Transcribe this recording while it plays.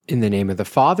In the name of the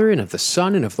Father, and of the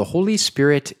Son, and of the Holy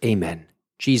Spirit, Amen.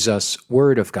 Jesus,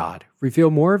 Word of God,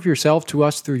 reveal more of yourself to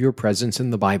us through your presence in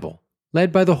the Bible.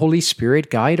 Led by the Holy Spirit,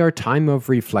 guide our time of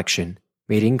reflection.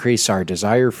 May it increase our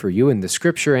desire for you in the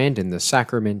Scripture and in the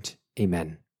sacrament.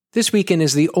 Amen. This weekend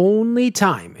is the only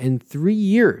time in 3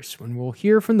 years when we'll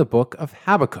hear from the book of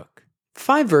Habakkuk.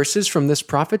 5 verses from this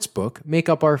prophet's book make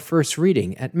up our first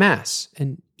reading at Mass,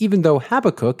 and even though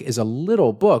Habakkuk is a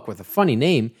little book with a funny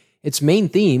name, its main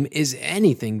theme is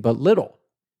anything but little.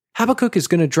 Habakkuk is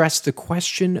going to address the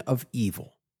question of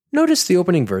evil. Notice the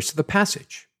opening verse of the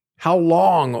passage. How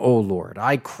long, O Lord?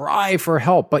 I cry for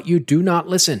help, but you do not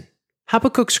listen.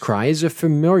 Habakkuk's cry is a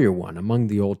familiar one among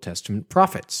the Old Testament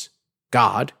prophets.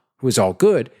 God, who is all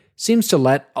good, seems to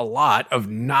let a lot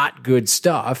of not good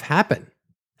stuff happen.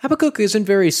 Habakkuk isn't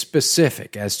very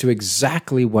specific as to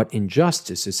exactly what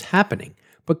injustice is happening,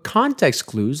 but context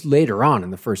clues later on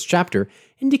in the first chapter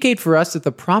indicate for us that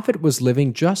the prophet was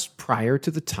living just prior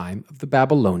to the time of the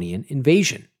Babylonian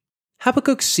invasion.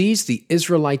 Habakkuk sees the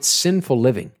Israelites' sinful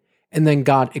living, and then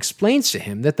God explains to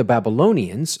him that the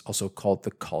Babylonians, also called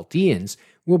the Chaldeans,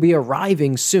 will be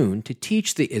arriving soon to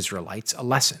teach the Israelites a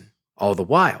lesson. All the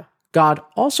while, God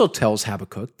also tells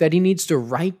Habakkuk that he needs to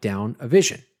write down a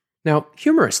vision. Now,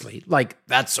 humorously, like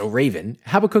That's So Raven,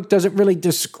 Habakkuk doesn't really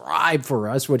describe for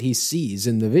us what he sees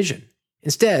in the vision.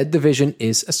 Instead, the vision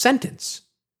is a sentence.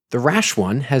 The rash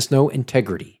one has no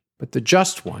integrity, but the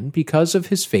just one, because of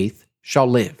his faith, shall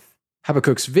live.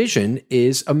 Habakkuk's vision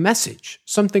is a message,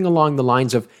 something along the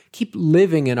lines of keep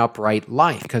living an upright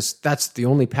life, because that's the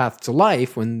only path to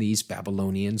life when these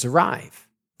Babylonians arrive.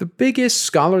 The biggest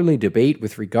scholarly debate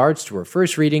with regards to our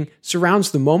first reading surrounds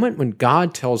the moment when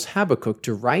God tells Habakkuk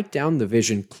to write down the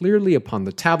vision clearly upon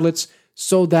the tablets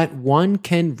so that one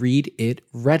can read it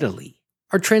readily.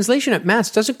 Our translation at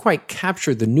Mass doesn't quite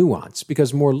capture the nuance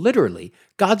because more literally,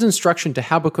 God's instruction to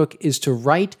Habakkuk is to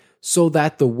write so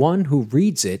that the one who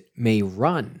reads it may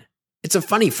run. It's a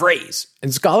funny phrase,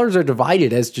 and scholars are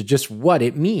divided as to just what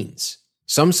it means.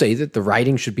 Some say that the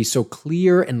writing should be so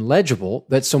clear and legible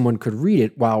that someone could read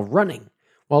it while running,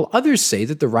 while others say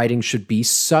that the writing should be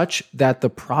such that the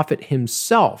prophet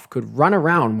himself could run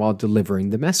around while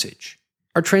delivering the message.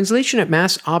 Our translation at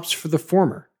Mass opts for the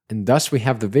former, and thus we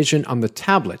have the vision on the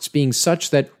tablets being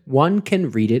such that one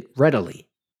can read it readily.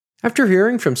 After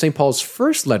hearing from St. Paul's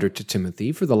first letter to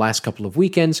Timothy for the last couple of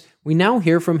weekends, we now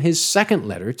hear from his second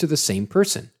letter to the same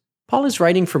person. Paul is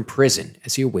writing from prison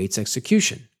as he awaits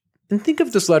execution. And think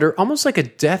of this letter almost like a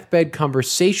deathbed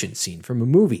conversation scene from a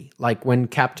movie, like when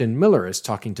Captain Miller is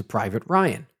talking to Private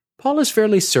Ryan. Paul is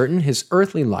fairly certain his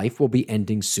earthly life will be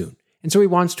ending soon, and so he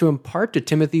wants to impart to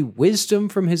Timothy wisdom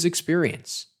from his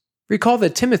experience. Recall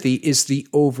that Timothy is the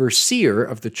overseer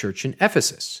of the church in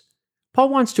Ephesus. Paul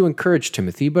wants to encourage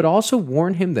Timothy, but also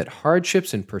warn him that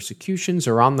hardships and persecutions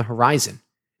are on the horizon.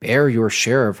 Bear your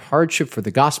share of hardship for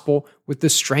the gospel with the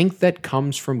strength that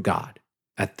comes from God.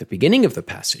 At the beginning of the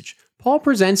passage, Paul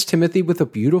presents Timothy with a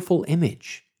beautiful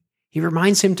image. He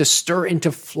reminds him to stir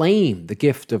into flame the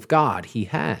gift of God he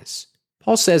has.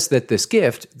 Paul says that this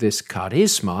gift, this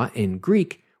charisma in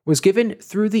Greek, was given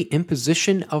through the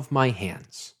imposition of my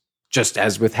hands. Just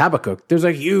as with Habakkuk, there's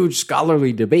a huge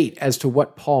scholarly debate as to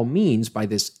what Paul means by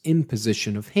this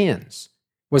imposition of hands.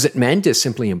 Was it meant as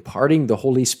simply imparting the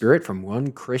Holy Spirit from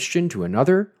one Christian to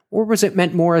another, or was it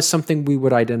meant more as something we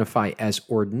would identify as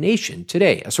ordination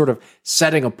today, a sort of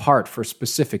setting apart for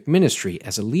specific ministry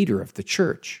as a leader of the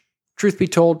church? Truth be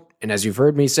told, and as you've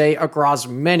heard me say across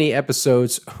many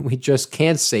episodes, we just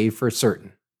can't say for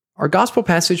certain. Our gospel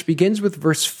passage begins with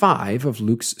verse 5 of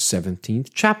Luke's 17th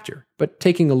chapter, but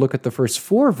taking a look at the first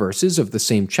 4 verses of the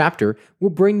same chapter will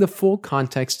bring the full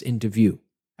context into view.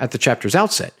 At the chapter's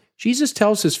outset, Jesus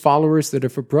tells his followers that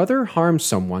if a brother harms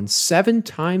someone 7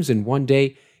 times in one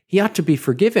day, he ought to be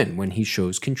forgiven when he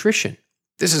shows contrition.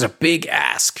 This is a big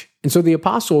ask, and so the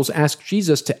apostles ask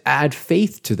Jesus to add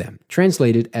faith to them,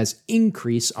 translated as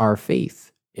increase our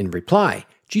faith. In reply,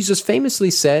 Jesus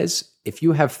famously says, if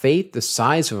you have faith the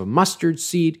size of a mustard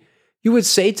seed, you would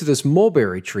say to this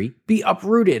mulberry tree, be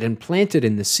uprooted and planted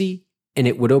in the sea, and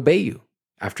it would obey you.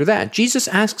 After that, Jesus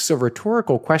asks a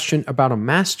rhetorical question about a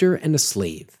master and a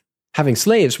slave. Having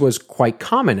slaves was quite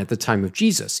common at the time of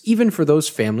Jesus, even for those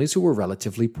families who were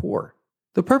relatively poor.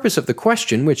 The purpose of the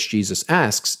question which Jesus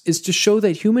asks is to show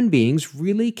that human beings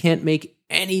really can't make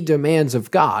any demands of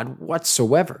God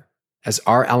whatsoever. As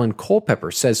R. Alan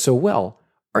Culpeper says so well,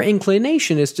 our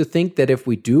inclination is to think that if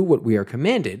we do what we are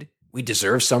commanded, we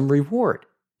deserve some reward.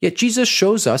 Yet Jesus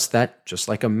shows us that, just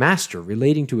like a master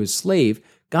relating to his slave,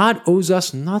 God owes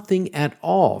us nothing at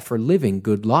all for living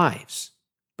good lives.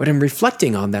 But in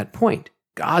reflecting on that point,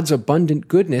 God's abundant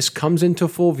goodness comes into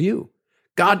full view.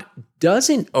 God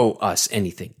doesn't owe us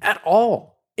anything at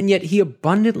all, and yet He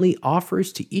abundantly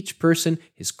offers to each person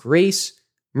His grace,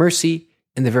 mercy,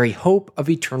 and the very hope of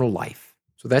eternal life.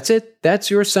 So that's it. That's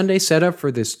your Sunday setup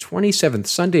for this 27th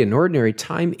Sunday in Ordinary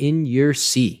Time in Year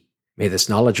C. May this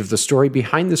knowledge of the story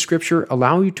behind the Scripture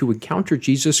allow you to encounter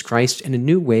Jesus Christ in a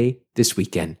new way this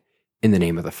weekend. In the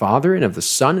name of the Father, and of the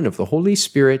Son, and of the Holy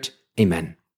Spirit, Amen.